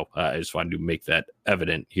Leury. So I just wanted to make that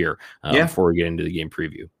evident here before we get into the game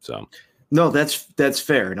preview. So. No, that's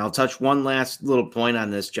fair. And I'll touch one last little point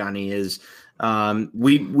on this, Johnny, is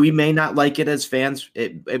we may not like it as fans.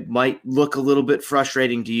 It might look a little bit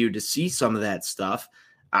frustrating to you to see some of that stuff.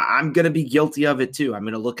 I'm going to be guilty of it too. I'm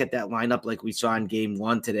going to look at that lineup like we saw in game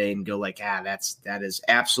 1 today and go like, that is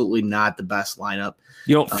absolutely not the best lineup.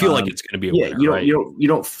 You don't feel like it's going to be a winner, right? You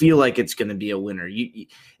don't feel like it's going to be a winner.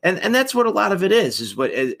 And that's what a lot of it is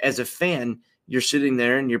what, as a fan, you're sitting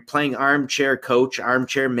there and you're playing armchair coach,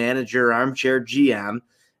 armchair manager, armchair GM,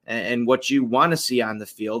 and what you want to see on the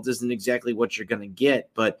field isn't exactly what you're going to get.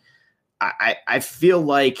 But I feel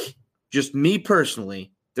like, just me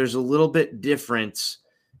personally, there's a little bit difference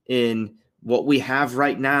in what we have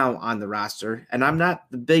right now on the roster, and I'm not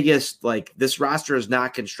the biggest, like, this roster is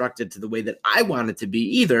not constructed to the way that I want it to be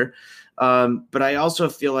either. But I also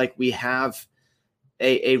feel like we have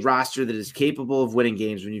a roster that is capable of winning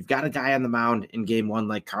games. When you've got a guy on the mound in game one,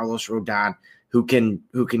 like Carlos Rodon, who can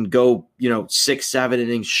go, 6-7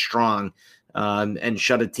 innings strong, and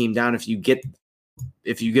shut a team down. If you get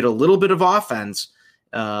a little bit of offense,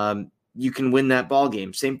 you can win that ball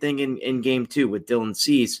game. Same thing in game two with Dylan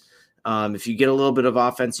Cease. If you get a little bit of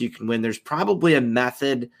offense, you can win. There's probably a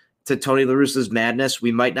method to Tony La Russa's madness.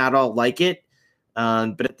 We might not all like it,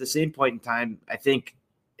 but at the same point in time, I think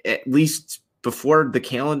at least before the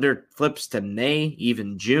calendar flips to May,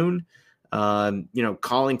 even June,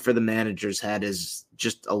 calling for the manager's head is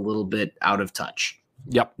just a little bit out of touch.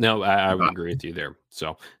 Yep. No, I would agree with you there.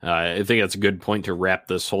 So I think that's a good point to wrap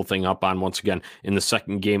this whole thing up on. Once again, in the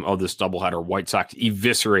second game of this doubleheader, White Sox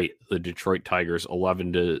eviscerate the Detroit Tigers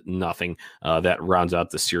 11-0. That rounds out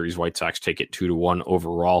the series. White Sox take it 2-1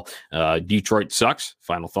 overall. Detroit sucks.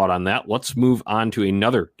 Final thought on that. Let's move on to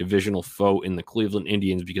another divisional foe in the Cleveland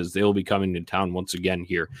Indians, because they will be coming to town once again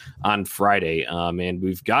here on Friday. And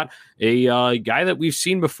we've got a guy that we've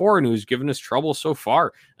seen before and who's given us trouble so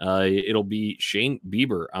far. It'll be Shane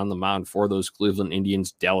Bieber on the mound for those Cleveland Indians.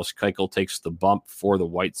 Dallas Keuchel takes the bump for the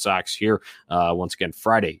White Sox here. Once again,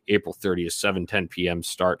 Friday, April 30th, 7:10 p.m.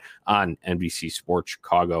 start on NBC Sports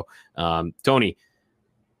Chicago. Tony,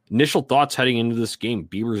 initial thoughts heading into this game.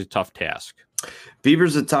 Bieber's a tough task.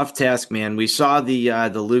 Bieber's a tough task, man. We saw the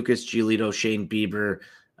Lucas Giolito Shane Bieber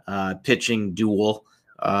pitching duel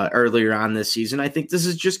earlier on this season. I think this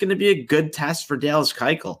is just going to be a good test for Dallas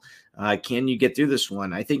Keuchel. Can you get through this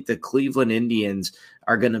one? I think the Cleveland Indians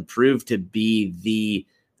are going to prove to be the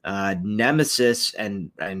nemesis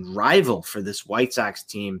and rival for this White Sox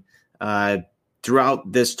team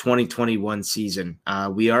throughout this 2021 season.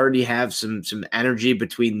 We already have some energy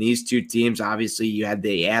between these two teams. Obviously, you had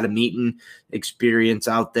the Adam Eaton experience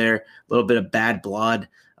out there, a little bit of bad blood.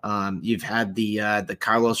 You've had the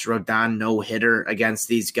Carlos Rodon no-hitter against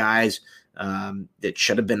these guys. That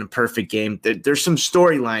should have been a perfect game. There's some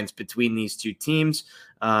storylines between these two teams.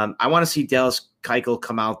 I want to see Dallas Keuchel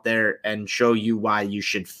come out there and show you why you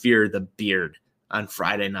should fear the beard on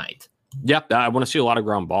Friday night. Yep, I want to see a lot of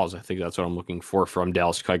ground balls. I think that's what I'm looking for from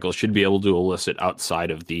Dallas Keuchel. Should be able to elicit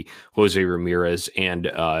outside of the Jose Ramirez and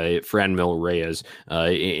Franmil Reyes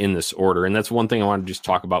in this order. And that's one thing I want to just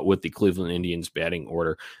talk about with the Cleveland Indians batting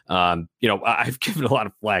order. I've given a lot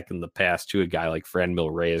of flack in the past to a guy like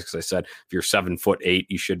Franmil Reyes because I said if you're 7'8",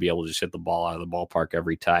 you should be able to just hit the ball out of the ballpark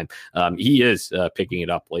every time. He is picking it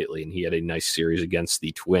up lately, and he had a nice series against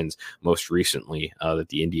the Twins most recently that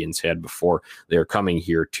the Indians had before they're coming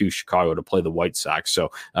here to Chicago to play the White Sox. So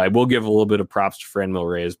I will give a little bit of props to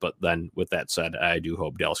Franmil Reyes, but then with that said, I do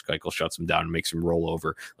hope Dallas Keuchel shuts him down and makes him roll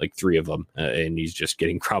over like three of them, and he's just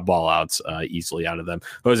getting ground ball outs easily out of them.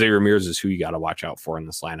 Jose Ramirez is who you got to watch out for in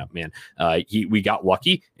this lineup, man. We got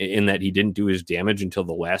lucky in that he didn't do his damage until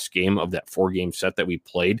the last game of that 4-game set that we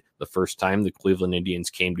played the first time the Cleveland Indians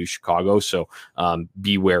came to Chicago. So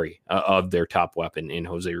be wary of their top weapon in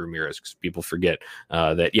Jose Ramirez, because people forget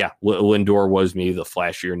that, Lindor was maybe the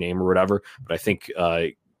flashier name or whatever, but I think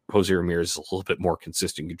Jose Ramirez is a little bit more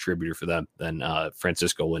consistent contributor for them than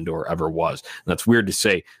Francisco Lindor ever was. And that's weird to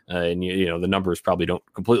say. And the numbers probably don't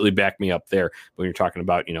completely back me up there. But when you're talking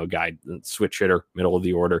about, a guy, switch hitter, middle of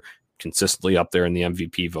the order, consistently up there in the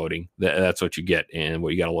MVP voting, that's what you get and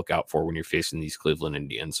what you got to look out for when you're facing these Cleveland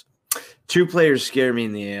Indians. Two players scare me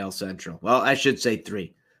in the AL Central. Well, I should say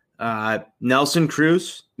three. Nelson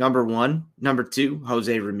Cruz, number 1, number 2,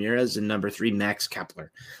 Jose Ramirez, and number 3, Max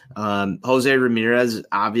Kepler. Jose Ramirez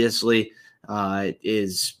obviously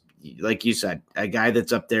is, like you said, a guy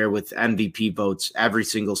that's up there with MVP votes every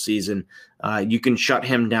single season. You can shut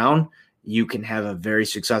him down. You can have a very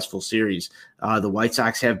successful series. The White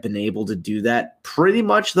Sox have been able to do that pretty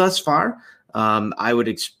much thus far. I would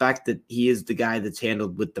expect that he is the guy that's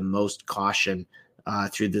handled with the most caution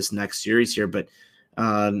through this next series here. But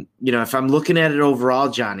if I'm looking at it overall,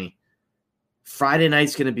 Johnny, Friday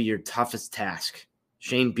night's going to be your toughest task.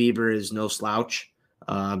 Shane Bieber is no slouch.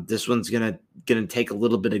 This one's going to take a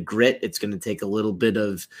little bit of grit. It's going to take a little bit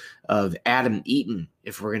of Adam Eaton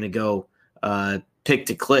if we're going to go pick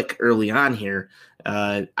to click early on here.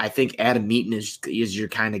 I think Adam Eaton is your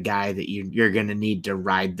kind of guy that you're going to need to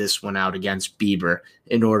ride this one out against Bieber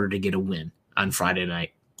in order to get a win on Friday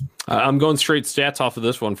night. I'm going straight stats off of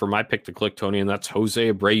this one for my pick to click, Tony, and that's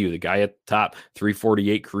Jose Abreu, the guy at the top,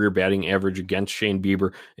 348 career batting average against Shane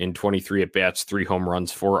Bieber in 23 at-bats, 3 home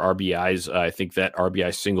runs, 4 RBIs. I think that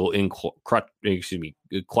RBI single in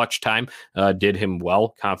clutch time did him well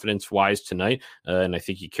confidence-wise tonight, and I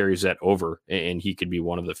think he carries that over, and he could be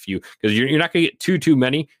one of the few, because you're not going to get too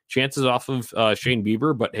many chances off of Shane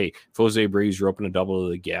Bieber, but hey, if Jose Abreu's roping a double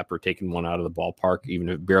of the gap or taking one out of the ballpark, even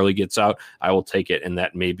if it barely gets out, I will take it, and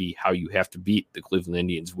that may be how you have to beat the Cleveland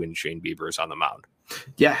Indians when Shane Bieber is on the mound.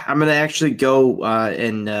 Yeah, I'm going to actually go,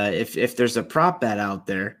 and if there's a prop bet out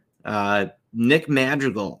there, Nick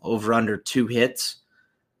Madrigal over under 2 hits.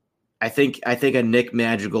 I think a Nick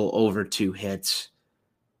Madrigal over 2 hits,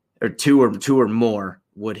 or two or more,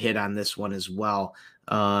 would hit on this one as well.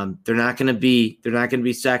 They're not going to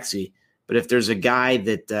be sexy, but if there's a guy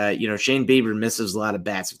that Shane Bieber misses a lot of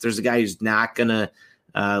bats, if there's a guy who's not going to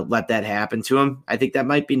let that happen to him, I think that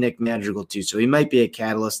might be Nick Madrigal too. So he might be a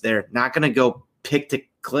catalyst there. Not going to go pick to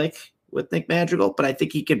click with Nick Madrigal, but I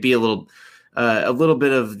think he could be a little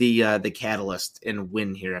bit of the catalyst and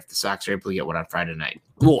win here if the Sox are able to get one on Friday night.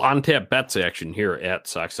 Little on-tap bets action here at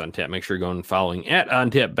Sox on Tap. Make sure you're going and following at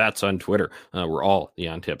on-tap bets on Twitter, where all the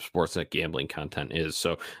on-tap Sportsnet gambling content is.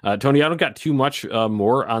 So, Tony, I don't got too much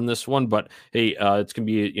more on this one, but hey, it's going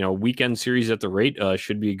to be a weekend series at the rate.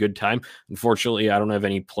 Should be a good time. Unfortunately, I don't have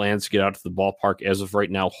any plans to get out to the ballpark as of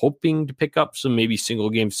right now, hoping to pick up some maybe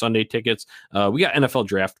single-game Sunday tickets. We got NFL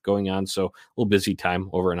draft going on, so a little busy time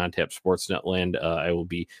over in on-tap Sportsnet land. I will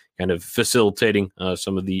be kind of facilitating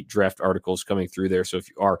some of the draft articles coming through there. So if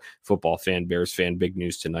you are a football fan, Bears fan, big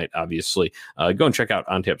news tonight, obviously. Go and check out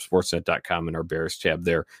ontapsportsnet.com and our Bears tab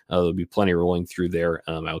there. There'll be plenty rolling through there.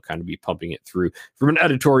 I'll kind of be pumping it through from an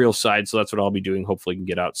editorial side. So that's what I'll be doing. Hopefully I can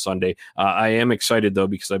get out Sunday. I am excited, though,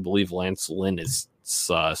 because I believe Lance Lynn is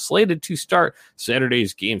slated to start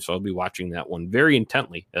Saturday's game. So I'll be watching that one very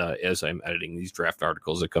intently as I'm editing these draft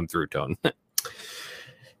articles that come through, Tone.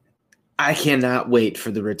 I cannot wait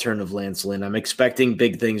for the return of Lance Lynn. I'm expecting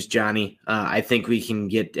big things, Johnny. I think we can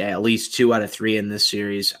get at least 2 out of 3 in this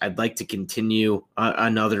series. I'd like to continue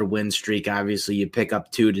another win streak. Obviously, you pick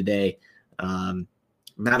up 2 today. Not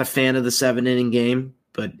a fan of the 7-inning game,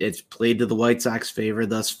 but it's played to the White Sox favor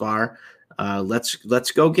thus far.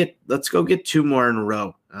 Let's go get 2 more in a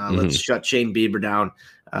row. Let's shut Shane Bieber down.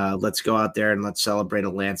 Let's go out there and let's celebrate a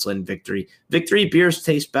Lance Lynn victory. Victory beers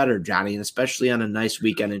taste better, Johnny, and especially on a nice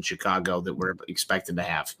weekend in Chicago that we're expected to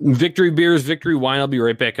have. Victory beers, victory wine. I'll be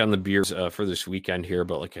right back on the beers for this weekend here.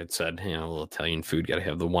 But like I said, a little Italian food. Got to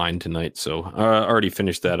have the wine tonight. So already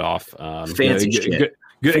finished that off. Fancy shit.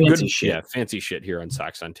 Good shit. Yeah, fancy shit here on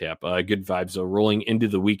Sox on Tap. Good vibes, though. Rolling into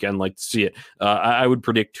the weekend, like to see it. I would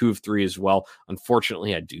predict 2 of 3 as well.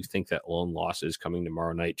 Unfortunately, I do think that lone loss is coming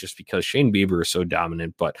tomorrow night just because Shane Bieber is so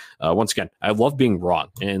dominant. But once again, I love being wrong.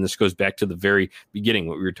 And this goes back to the very beginning,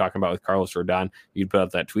 what we were talking about with Carlos Rodon. You'd put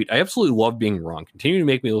out that tweet. I absolutely love being wrong. Continue to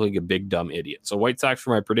make me look like a big, dumb idiot. So White Sox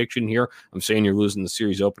for my prediction here. I'm saying you're losing the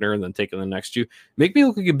series opener and then taking the next 2. Make me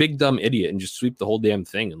look like a big, dumb idiot and just sweep the whole damn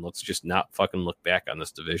thing. And let's just not fucking look back on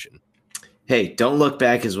this division. Hey, Don't Look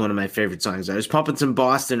Back is one of my favorite songs. I was pumping some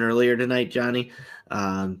Boston earlier tonight, Johnny.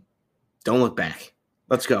 Don't Look Back.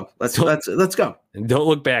 Let's go. Let's go. And Don't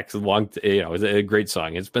Look Back. It's it's a great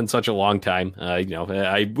song. It's been such a long time.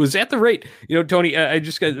 I was at the rate, Tony, I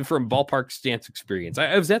just got from ballpark stance experience.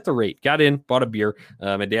 I was at the rate, got in, bought a beer.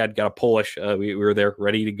 My dad got a Polish. We were there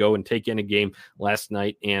ready to go and take in a game last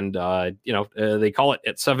night. And, they call it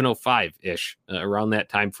at 7:05 ish around that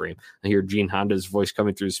time frame. I hear Gene Honda's voice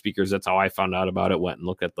coming through the speakers. That's how I found out about it. Went and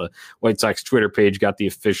looked at the White Sox Twitter page, got the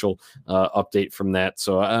official update from that.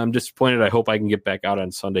 So I'm disappointed. I hope I can get back out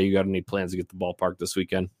on Sunday. You got any plans to get the ballpark this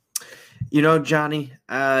weekend? Johnny,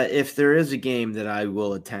 if there is a game that I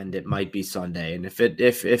will attend, it might be Sunday. And if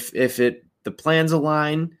the plans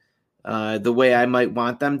align the way I might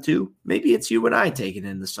want them to, maybe it's you and I taking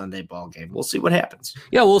in the Sunday ball game. We'll see what happens.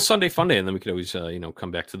 Yeah, well, Sunday fun day, and then we could always come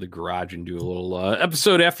back to the garage and do a little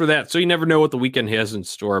episode after that. So you never know what the weekend has in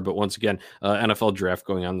store. But once again, NFL draft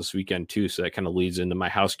going on this weekend too, so that kind of leads into my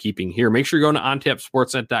housekeeping here. Make sure you're going to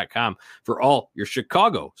ontapsportsnet.com for all your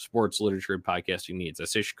Chicago sports literature and podcasting needs. I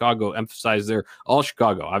say Chicago, emphasize there, all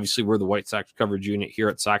Chicago. Obviously, we're the White Sox coverage unit here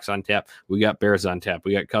at Sox on Tap. We got Bears on tap.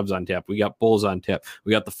 We got Cubs on tap. We got Bulls on tap.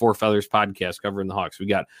 We got the Four Feathers podcast covering the Hawks. We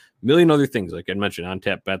got a million other things, like I mentioned, on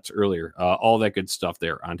tap bets earlier, all that good stuff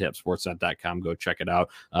there on tapsportsnet.com. Go check it out.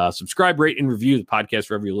 Subscribe, rate, and review the podcast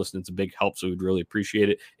wherever you listen. It's a big help, so we'd really appreciate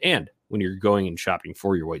it. And when you're going and shopping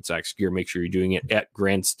for your White Sox gear, make sure you're doing it at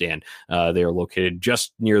Grandstand. They are located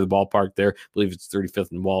just near the ballpark there. I believe it's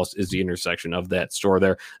 35th and Wallace is the intersection of that store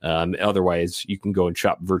there. Otherwise, you can go and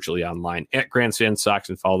shop virtually online at Grandstand Sox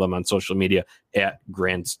and follow them on social media at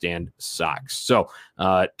Grandstand Sox. So,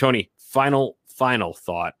 Tony, final final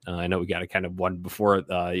thought. I know we got a kind of one before,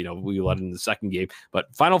 we let in the second game, but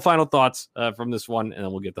final thoughts from this one, and then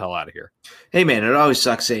we'll get the hell out of here. Hey, man, it always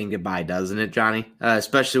sucks saying goodbye, doesn't it, Johnny?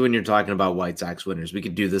 Especially when you're talking about White Sox winners. We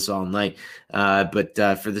could do this all night. But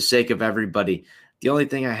for the sake of everybody, the only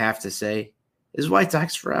thing I have to say is White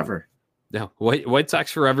Sox forever. Yeah, White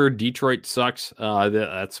Sox forever. Detroit sucks.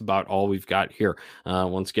 That's about all we've got here.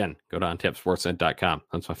 Once again, go to ontapsportsnet.com.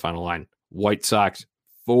 That's my final line. White Sox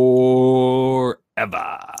forever.